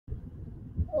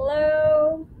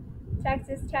Hello,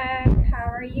 Texas Tech. How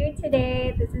are you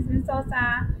today? This is Ms.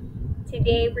 Sosa.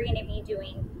 Today we're going to be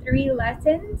doing 3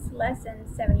 lessons,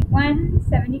 lessons 71,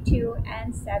 72,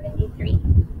 and 73.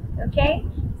 Okay,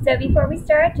 so before we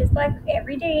start, just like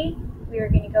every day, we are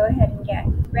going to go ahead and get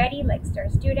ready like star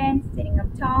students, sitting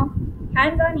up tall,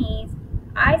 hands on knees,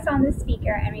 eyes on the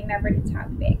speaker, and remember to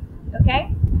talk big.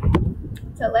 Okay,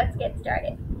 so let's get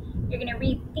started. You're going to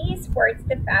read these words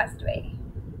the fast way.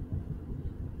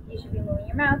 You should be moving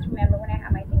your mouth. Remember when I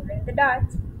have my finger in the dot.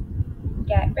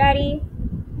 Get ready.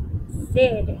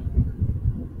 Sid.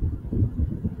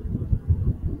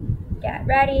 Get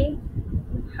ready.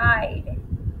 Hide.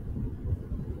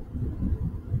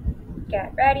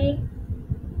 Get ready.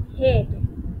 Hid.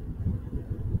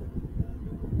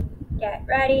 Get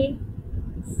ready.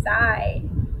 Side.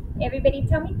 Everybody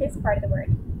tell me this part of the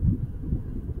word.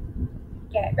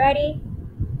 Get ready.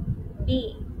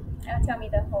 Be. Now tell me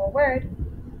the whole word.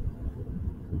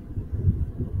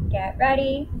 Get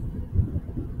ready.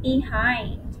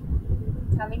 Behind.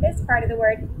 Tell me this part of the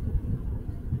word.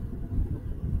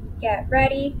 Get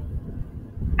ready.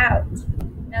 Out.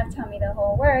 Now tell me the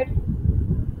whole word.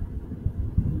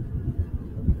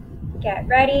 Get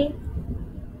ready.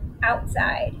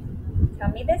 Outside. Tell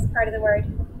me this part of the word.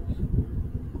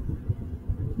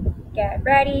 Get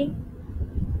ready.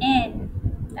 In.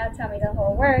 Now tell me the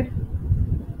whole word.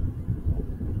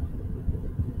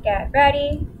 Get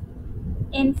ready.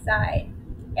 Inside.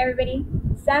 Everybody,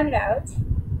 sound it out.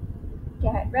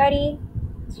 Get ready.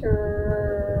 Truck.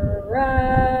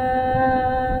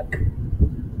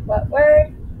 What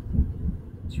word?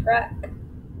 Truck.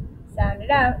 Sound it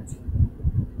out.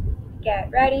 Get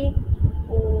ready.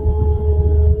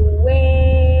 Waited.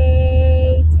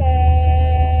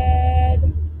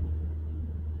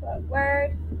 What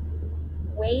word?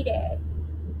 Waited.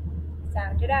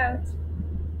 Sound it out.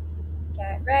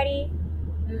 Get ready.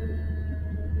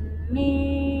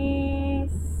 Missing.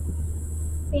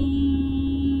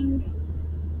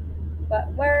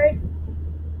 What word?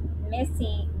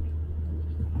 Missing.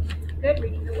 Good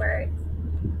reading the words.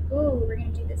 Ooh, we're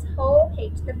going to do this whole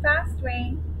page the fast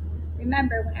way.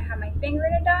 Remember, when I have my finger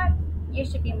in a dot, you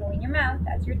should be moving your mouth.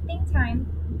 That's your think time.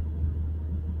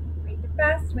 Read the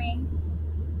fast way.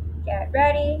 Get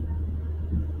ready.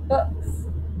 Books.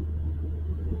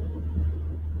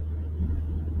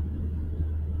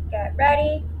 Get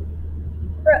ready.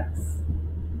 Brooks.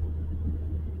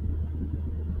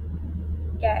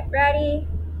 Get ready.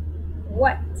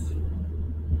 What?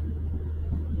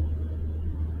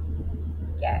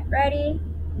 Get ready.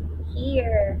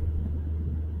 Here.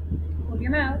 Move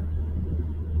your mouth.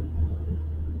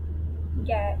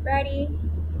 Get ready.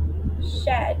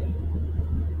 Shed.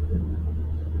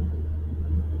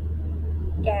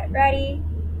 Get ready.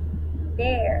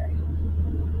 There.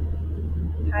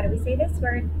 How do we say this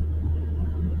word?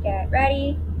 Get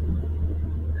ready.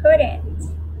 Couldn't.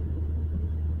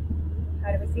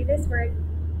 How do we say this word?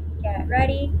 Get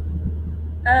ready.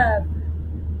 Of.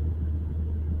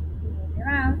 Move your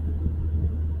mouth.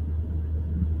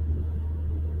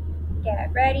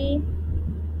 Get ready.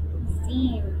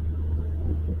 Seam.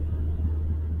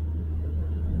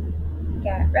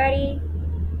 Get ready.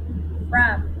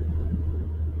 From.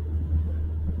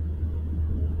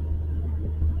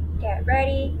 Get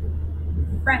ready.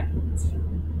 Front.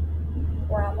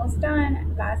 We're almost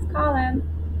done. Last column.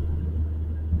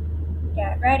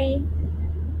 Get ready.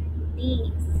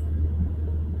 These.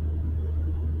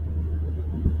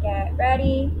 Get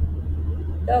ready.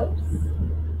 Those.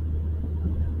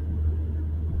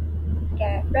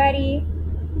 Get ready.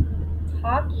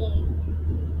 Talking.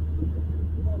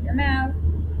 Move your mouth.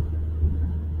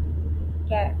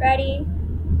 Get ready.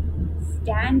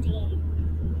 Standing.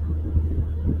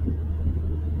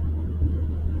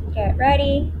 Get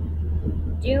ready.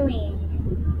 Doing.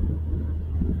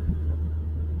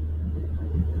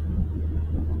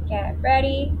 Get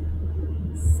ready.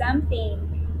 Something.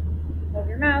 Move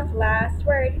your mouth. Last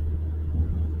word.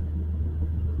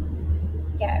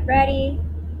 Get ready.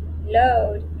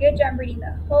 Load. Good job reading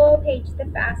the whole page the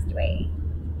fast way.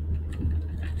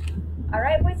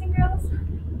 Alright, boys and girls,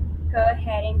 go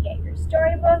ahead and get your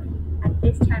storybook. At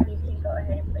this time, you can go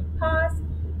ahead and put pause.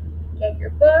 Get your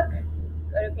book.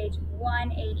 Go to page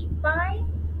 185,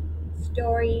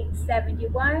 story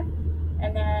 71,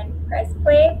 and then press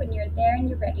play when you're there and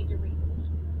you're ready to read with me.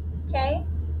 Okay?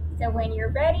 So when you're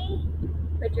ready,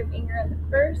 put your finger on the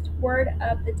first word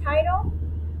of the title,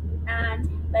 and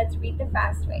let's read the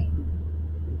fast way.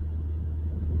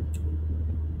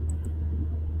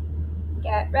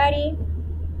 Get ready.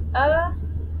 A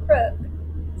crook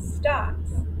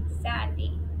stops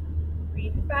Sandy.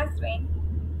 Read the fast way.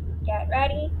 Get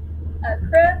ready. A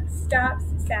crook stops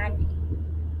Sandy.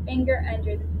 Finger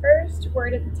under the first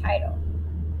word of the title.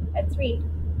 Let's read.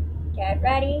 Get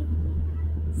ready.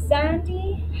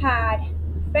 Sandy had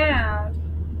found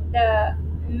the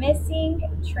missing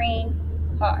train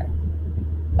car,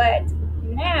 but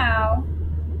now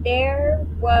there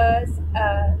was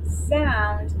a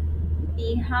sound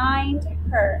behind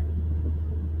her.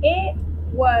 It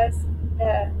was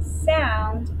the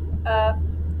sound of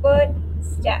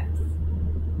footsteps.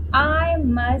 I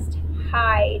must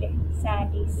hide,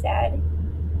 Sandy said.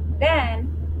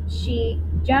 Then she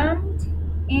jumped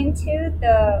into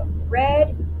the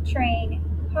red train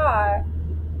car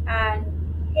and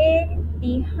hid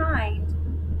behind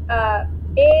a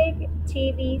big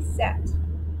TV set.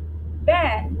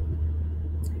 Then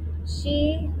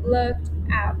she looked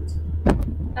out.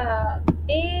 A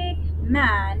big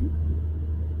man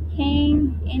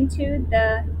came into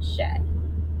the shed.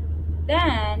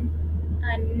 Then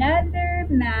another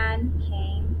man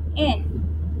came in.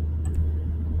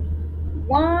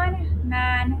 One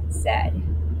man said,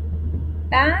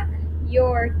 "Back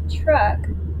your truck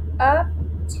up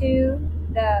to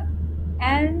the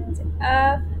end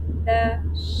of the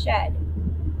shed.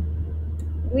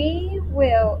 We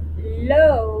will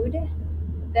load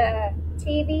the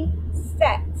TV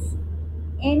sets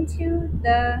into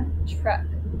the truck,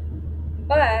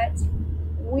 but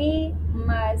we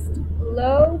must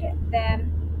load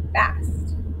them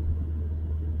fast."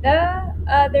 The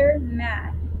other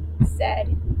man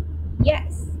said,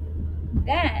 "Yes."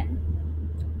 Then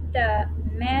the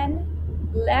men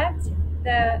left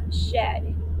the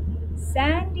shed.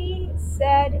 Sandy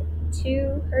said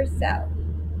to herself,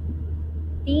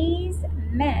 "These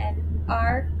men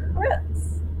are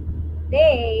crooks.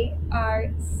 They are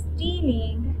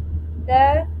stealing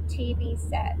the TV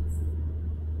sets."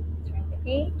 Turn the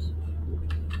page.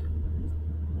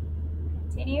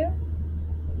 Continue.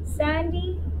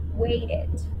 Sandy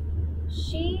waited.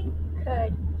 She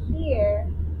could hear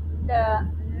the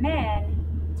men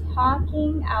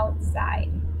talking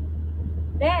outside.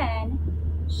 Then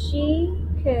she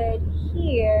could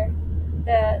hear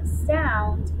the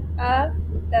sound of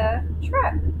the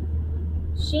truck.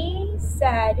 She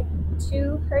said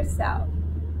to herself,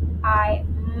 "I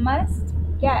must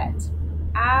get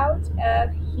out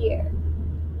of here."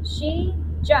 She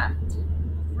jumped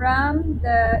from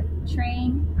the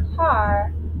train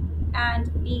car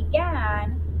and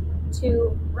began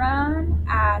to run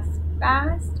as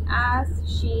fast as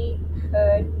she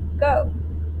could go.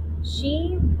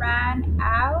 She ran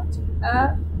out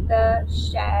of the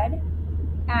shed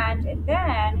and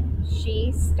then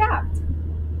she stopped.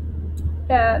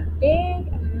 The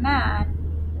big man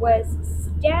was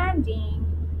standing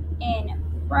in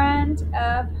front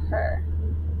of her.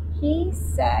 He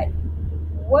said,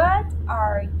 "What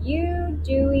are you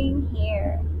doing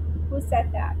here?" Who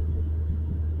said that?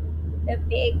 The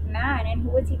big man. And who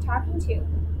was he talking to?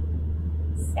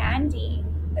 Sandy.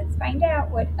 Let's find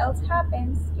out what else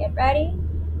happens. Get ready.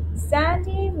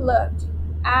 Sandy looked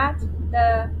at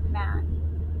the man.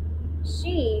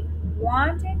 She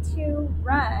wanted to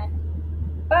run,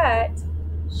 but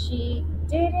she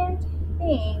didn't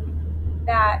think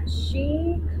that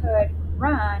she could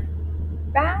run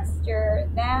faster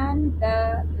than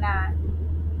the man.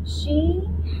 She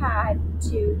had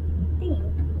to think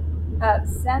of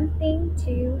something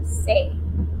to say,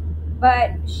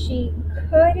 but she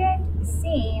couldn't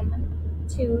seem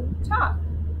to talk.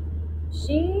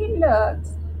 She looked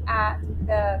at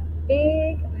the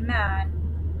big man,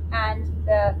 and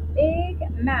the big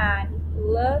man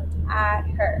looked at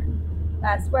her.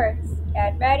 Last words.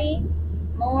 Get ready.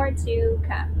 More to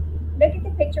come. Look at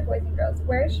the picture, boys and girls.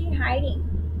 Where is she hiding?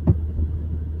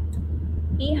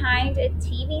 Behind a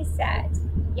TV set.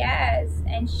 Yes,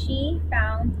 and she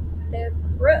found the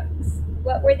crooks.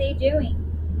 What were they doing?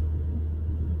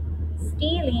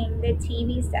 Stealing the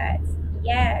TV sets.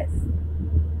 Yes.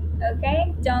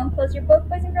 Okay, don't close your book,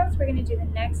 boys and girls. We're going to do the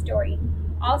next story.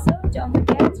 Also, don't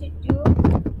forget to do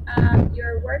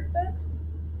your workbook.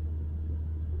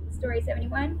 Story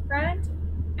 71, front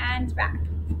and back.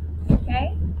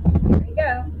 Okay, here we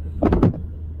go.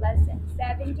 Lesson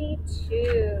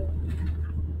 72.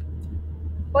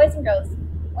 Boys and girls,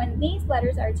 when these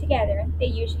letters are together, they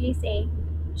usually say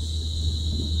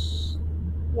shh.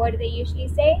 What do they usually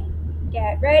say?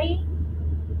 Get ready.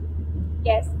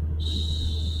 Yes,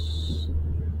 shh.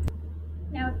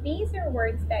 Now these are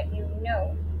words that you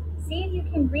know. See if you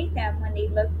can read them when they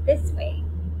look this way.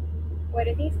 What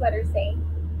do these letters say?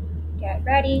 Get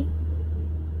ready.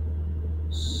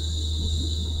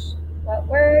 Shh. What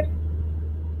word?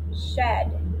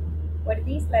 Shed. What do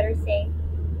these letters say?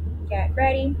 Get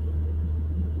ready.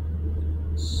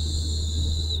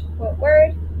 What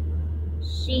word?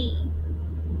 She.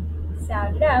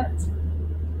 Sound it out.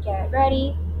 Get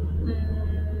ready.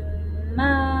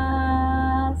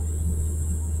 Must.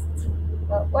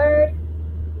 What word?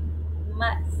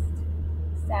 Must.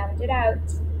 Sound it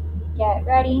out. Get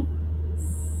ready.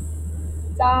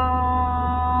 Sorry.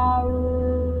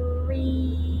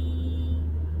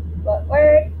 What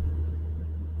word?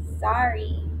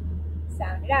 Sorry.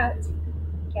 Sound it out.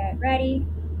 Get ready.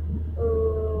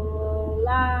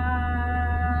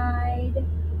 Lied.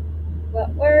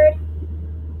 What word?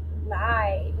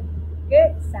 Lied.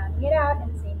 Good. Sounding it out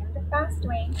and saying it the fast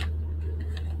way.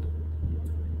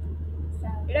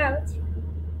 Sound it out.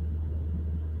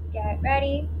 Get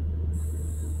ready.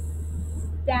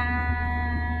 Standing.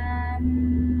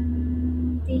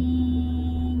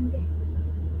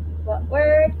 What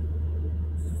word?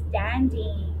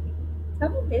 Standing. Tell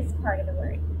me this part of the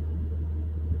word.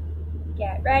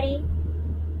 Get ready.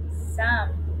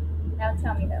 Some. Now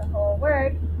tell me the whole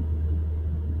word.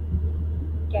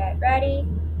 Get ready.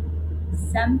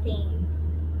 Something.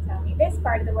 Tell me this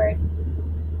part of the word.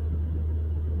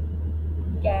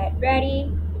 Get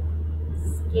ready.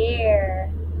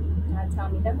 Scare. Now tell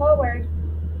me the whole word.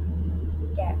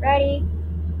 Get ready.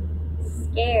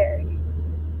 Scared.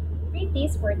 Read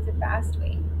these words the fast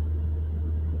way.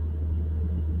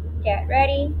 Get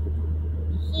ready.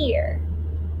 Here.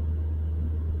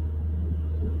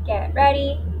 Get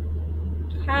ready.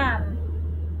 Come.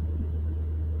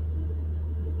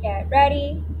 Get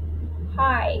ready.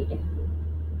 Hide.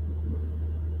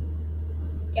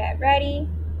 Get ready.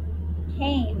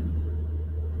 Came.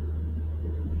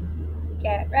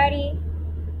 Get ready.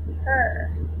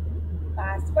 Her.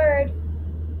 Last word.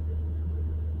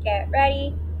 Get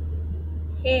ready.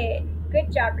 Hid.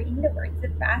 Good job reading the words the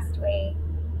fast way.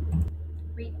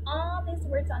 Read all these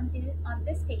words on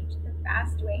this page the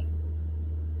fast way.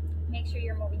 Make sure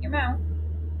you're moving your mouth.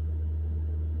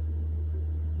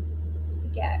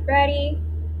 Get ready.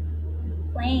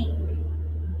 Playing.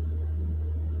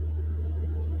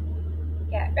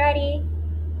 Get ready.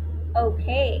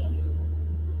 Okay.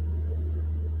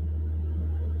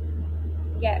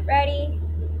 Get ready.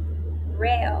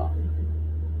 Rail.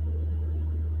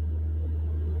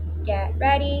 Get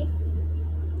ready.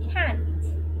 Can't.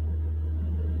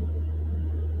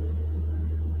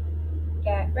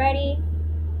 Get ready.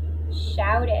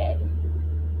 Shouted.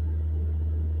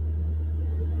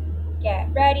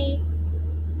 Get ready.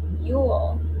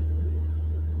 Yule.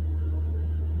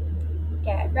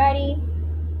 Get ready.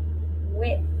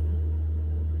 With.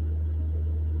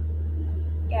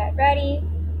 Get ready.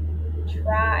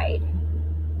 Tried.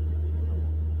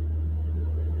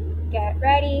 Get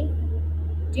ready.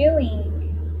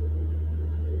 Doing.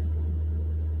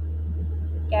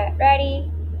 Get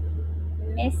ready.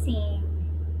 Missing.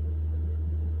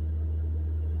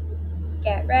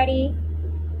 Get ready.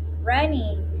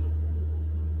 Running.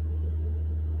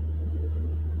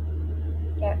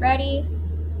 Get ready.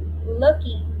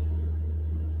 Looking.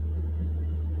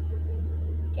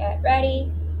 Get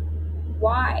ready.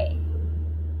 Why?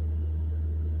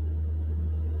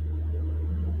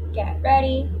 Get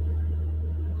ready.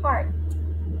 Heart.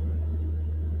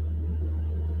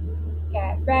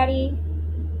 Get ready.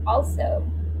 Also.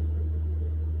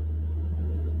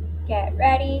 Get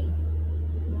ready.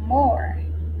 More.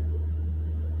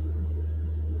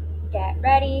 Get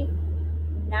ready.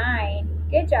 9.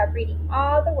 Good job reading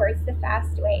all the words the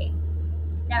fast way.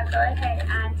 Now go ahead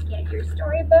and get your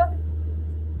storybook.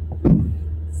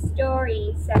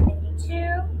 Story 72.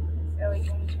 So we're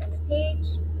going to turn the page.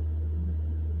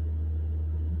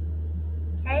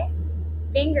 Okay.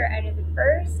 Finger under the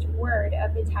first word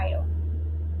of the title.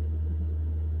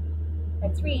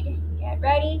 Let's read. Get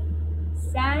ready.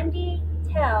 Sandy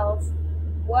tells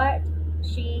what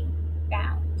she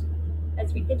found.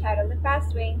 Let's read the title the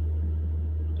fast way.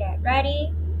 Get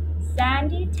ready.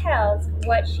 Sandy tells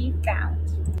what she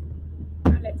found.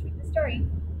 Now let's read the story.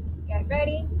 Get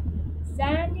ready.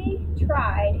 Sandy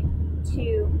tried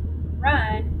to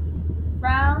run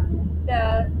from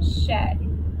the shed,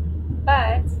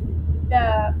 but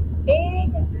the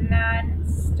big man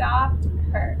stopped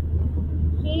her.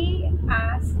 He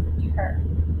asked her,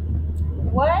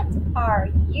 "What are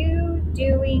you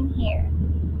doing here?"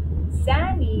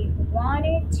 Sandy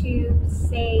wanted to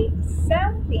say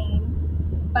something,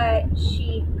 but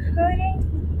she couldn't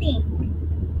think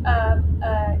of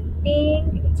a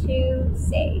thing to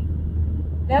say.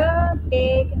 The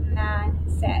big man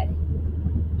said,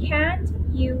 "Can't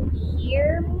you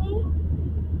hear me?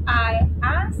 I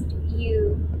asked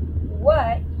you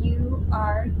what you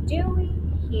are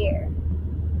doing here."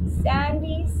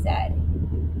 Sandy said,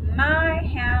 "My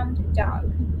hound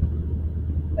dog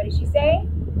did she say?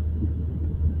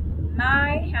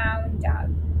 My hound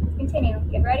dog. Let's continue.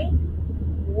 Get ready.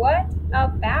 What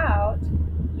about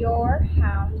your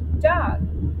hound dog?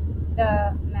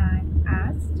 The man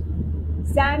asked.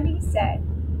 Sandy said,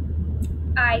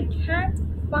 I can't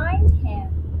find him.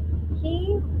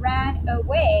 He ran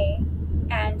away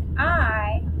and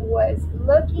I was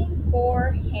looking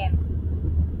for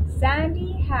him.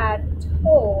 Sandy had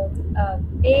told a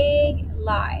big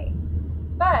lie,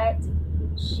 but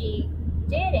she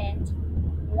didn't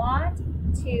want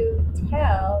to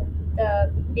tell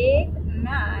the big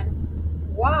man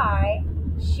why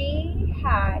she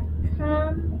had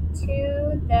come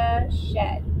to the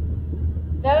shed.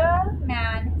 The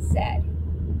man said,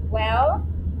 well,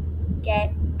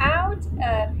 get out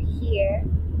of here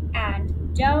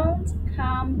and don't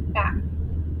come back.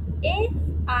 If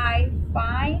I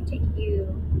find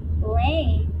you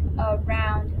playing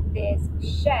around this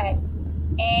shed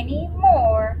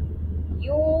anymore,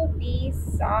 you'll be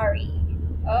sorry.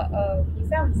 Uh-oh, he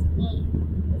sounds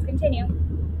mean. Let's continue.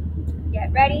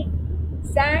 Get ready.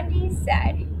 Sandy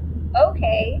said,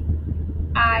 okay,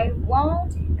 I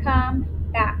won't come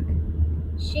back.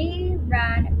 She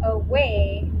ran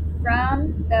away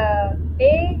from the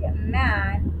big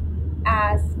man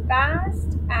as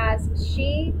fast as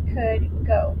she could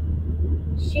go.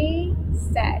 She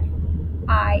said,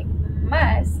 I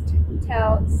must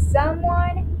tell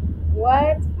someone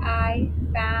what I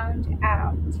found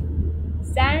out.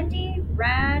 Sandy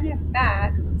ran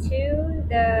back to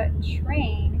the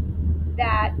train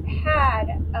that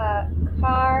had a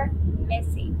car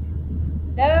missing.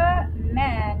 The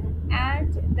man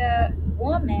and the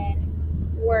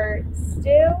woman were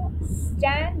still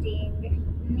standing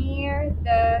near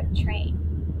the train.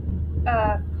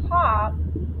 A cop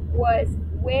was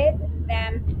with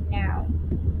them now.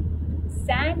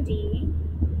 Sandy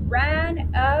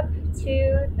ran up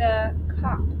to the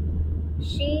cop.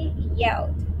 She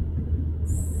yelled,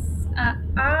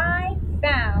 I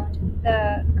found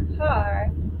the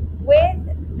car with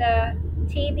the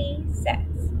TV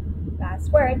sets.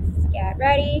 Last words, get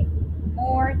ready,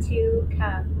 more to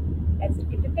come. Let's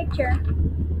look at the picture.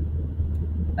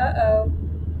 Uh-oh,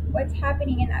 what's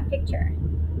happening in that picture?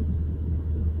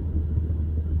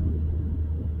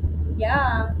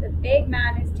 Yeah, the big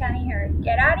man is telling her,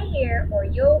 get out of here or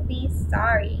you'll be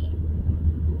sorry.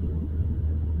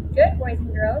 Good, boys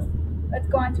and girls. Let's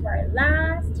go on to our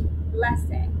last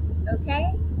lesson,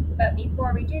 okay? But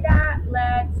before we do that,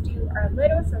 let's do our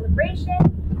little celebration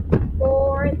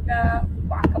for the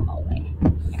guacamole.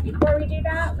 And before we do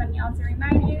that, let me also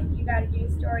remind you, you got to do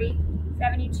story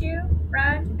 72,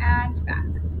 front and back,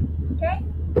 okay?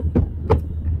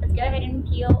 Let's go ahead and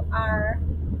peel our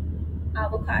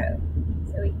avocado.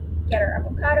 So we get our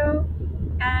avocado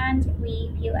and we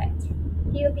peel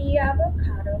it. Peel the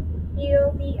avocado,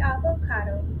 peel the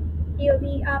avocado, peel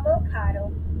the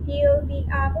avocado, peel the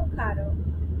avocado.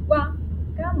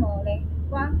 Guacamole,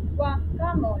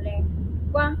 guacamole,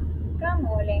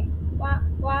 guacamole,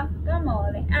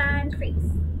 guacamole, and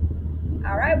freeze.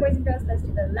 All right, boys and girls, let's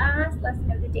do the last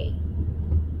lesson of the day.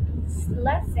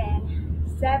 Lesson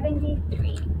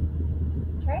 73.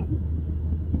 Okay?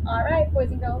 All right,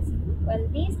 boys and girls,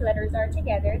 when these letters are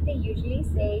together, they usually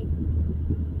say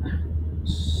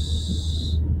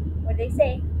shh. What do they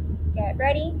say? Get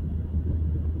ready.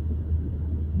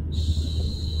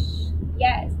 Shh.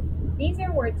 Yes, these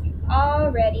are words you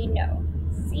already know.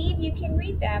 See if you can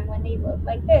read them when they look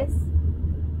like this.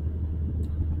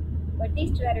 What do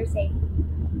these two letters say?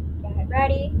 Get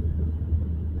ready.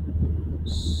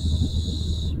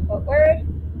 Shh. What word?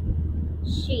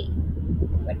 She.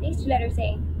 What do these two letters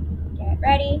say? Get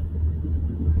ready.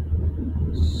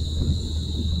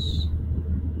 Shh.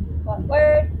 What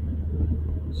word?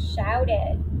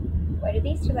 Shouted. What do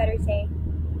these two letters say?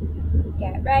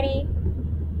 Get ready.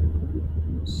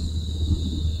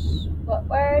 Shh. What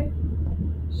word?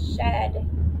 Shed.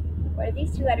 What do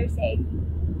these two letters say?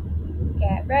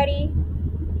 Get ready.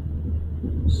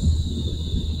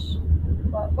 Shh.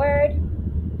 What word?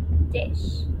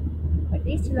 Dish. What do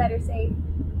these two letters say?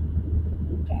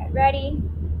 Get ready.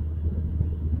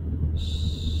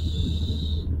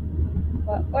 Shh.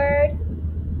 What word?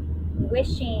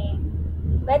 Wishing.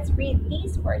 Let's read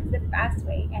these words the fast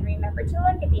way and remember to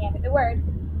look at the end of the word.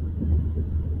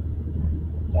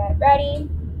 Get ready.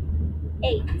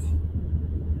 Ate.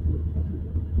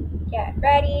 Get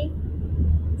ready.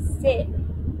 Sit.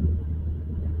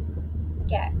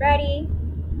 Get ready.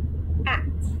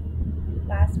 Act.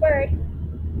 Last word.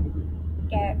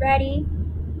 Get ready.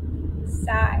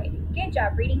 Sighed. Good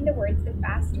job reading the words the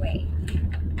fast way.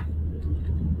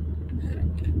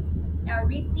 Now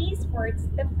read these words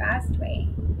the fast way.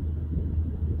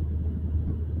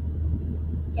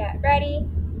 Get ready.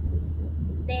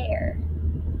 There.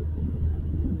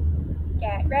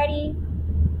 Get ready.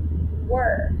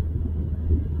 Were.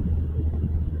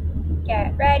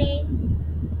 Get ready.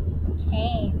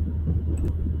 Came.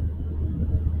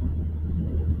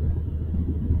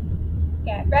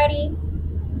 Get ready.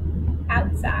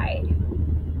 Outside.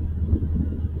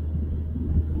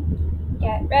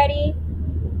 Get ready.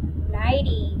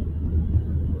 Nighty.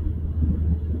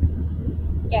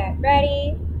 Get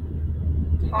ready.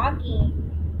 Talking.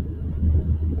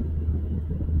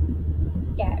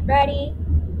 Get ready.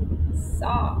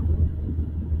 Saw.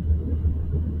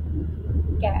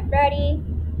 Get ready.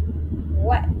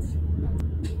 What?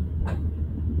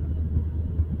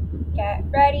 Get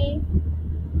ready.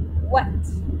 What?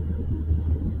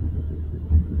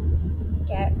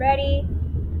 Get ready.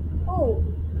 Who?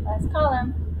 Let's call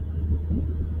him.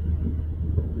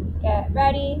 Get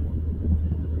ready.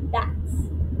 That's.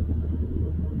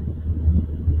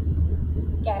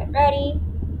 Get ready.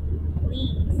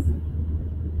 Please.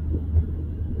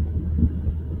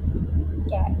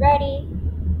 Get ready.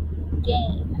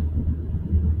 Game.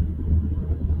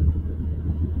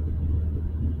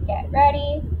 Get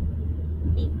ready.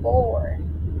 Before.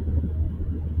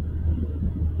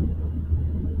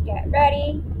 Get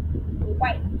ready.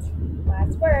 White.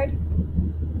 Last word.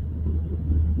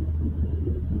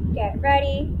 Get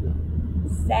ready.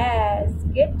 Says.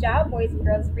 Good job, boys and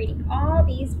girls, reading all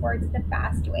these words the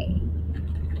fast way.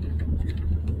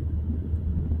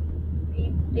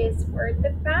 Read this word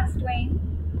the fast way.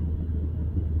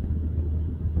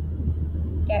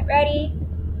 Get ready.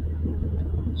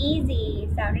 Easy.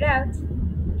 Sound it out.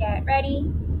 Get ready.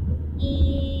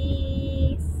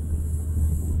 Easy.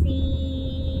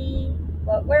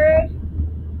 What word?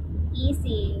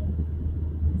 Easy.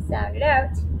 Sound it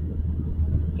out.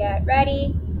 Get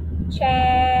ready.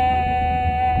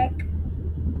 Check.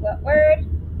 What word?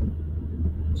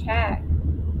 Check.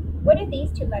 What do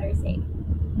these two letters say?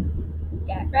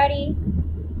 Get ready.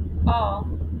 All.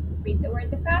 Read the word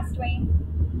the fast way.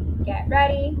 Get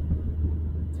ready.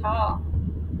 Tall.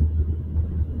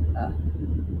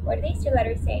 What do these two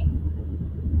letters say?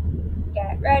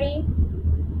 Get ready.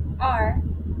 R.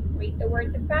 Read the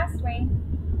word the fast way.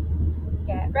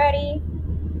 Get ready.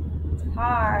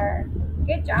 Tar.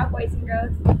 Good job, boys and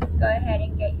girls. Go ahead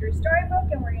and get your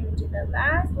storybook, and we're going to do the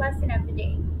last lesson of the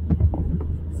day.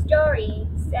 Story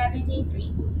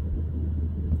 73.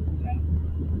 Okay.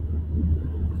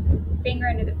 Finger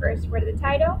under the first word of the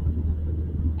title,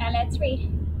 and let's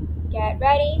read. Get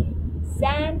ready.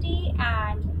 Sandy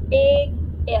and Big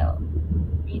Bill.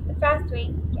 Read the fast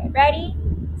way. Get ready.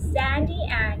 Sandy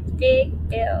and Big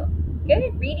Bill.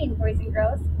 Good reading, boys and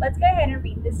girls. Let's go ahead and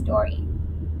read the story.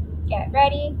 Get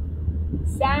ready.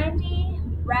 Sandy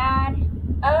ran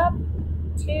up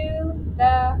to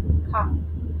the cop.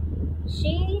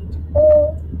 She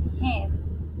told him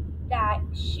that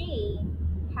she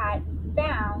had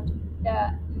found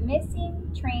the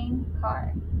missing train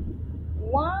car.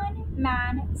 One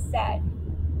man said,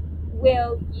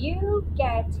 "Will you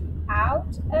get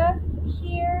out of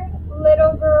here,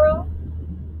 little girl?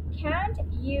 Can't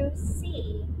you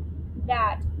see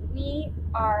that we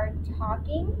are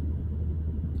talking?"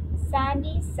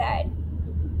 Sandy said,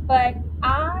 "But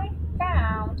I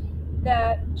found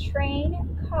the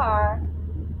train car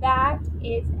that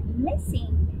is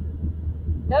missing."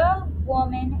 The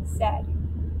woman said,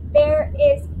 "There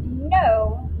is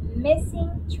no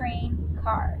missing train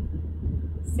car."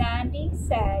 Sandy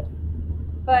said,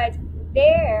 "But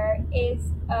there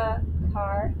is a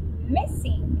car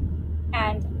missing,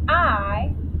 and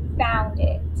I found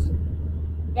it."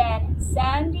 Then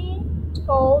Sandy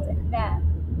told them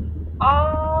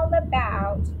all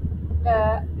about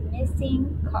the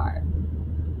missing car.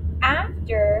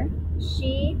 After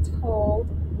she told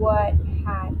what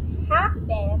had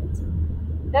happened,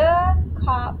 the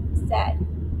cop said,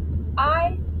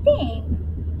 "I think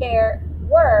there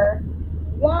were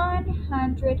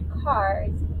 100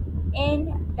 cars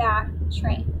in that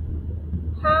train.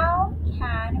 How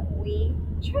can we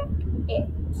check it?"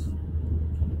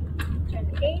 Turn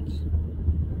the page.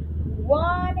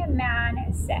 One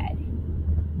man said,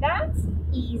 "That's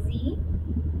easy.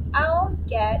 I'll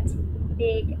get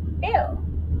Big Bill.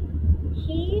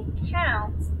 He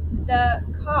counts the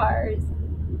cars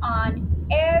on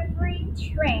every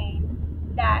train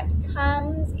that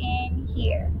comes in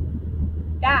here."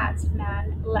 That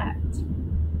man left.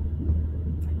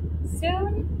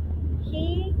 Soon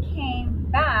he came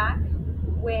back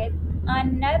with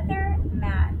another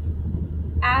man.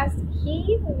 As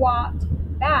he walked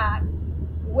back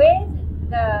with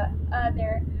the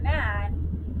other man,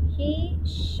 he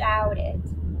shouted,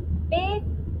 "Big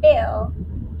Bill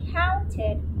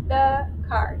counted the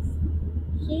cars.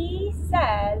 He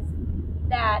says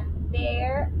that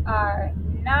there are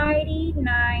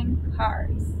 99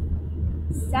 cars.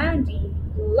 Sandy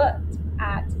looked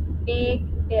at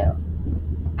Big Bill,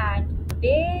 and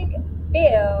Big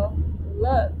Bill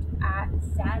looked at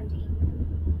Sandy.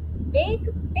 Big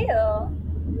Bill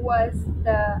was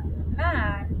the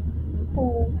man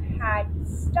who had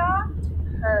stopped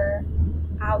her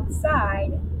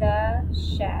outside the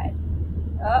shed.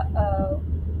 Uh-oh.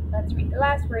 Let's read the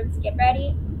last words. Get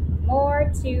ready.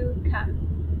 More to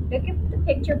come. Look at the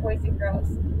picture, boys and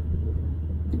girls.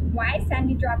 Why is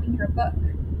Sandy dropping her book?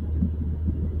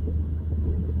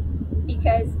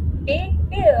 Because Big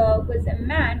Bill was a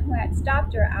man who had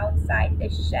stopped her outside the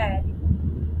shed.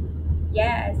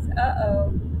 Yes,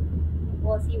 uh-oh.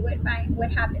 We'll see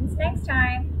what happens next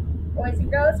time. Boys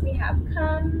and girls, we have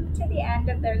come to the end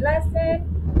of their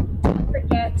lesson. Don't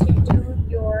forget to do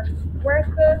your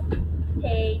workbook,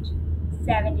 page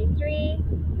 73,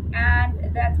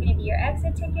 and that's going to be your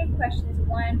exit ticket, questions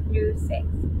 1 through 6.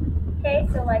 Okay,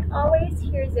 so like always,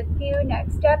 here's a few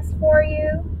next steps for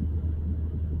you.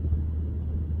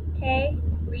 Okay,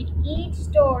 read each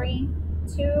story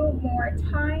 2 more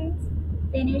times.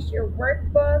 Finish your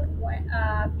workbook,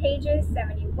 pages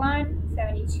 71,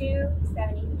 72,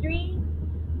 73.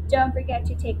 Don't forget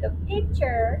to take a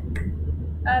picture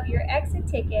of your exit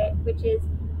ticket, which is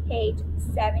page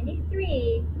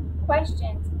 73,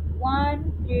 questions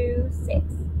 1 through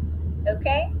 6.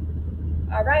 Okay?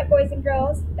 All right, boys and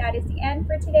girls, that is the end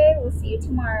for today. We'll see you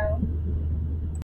tomorrow.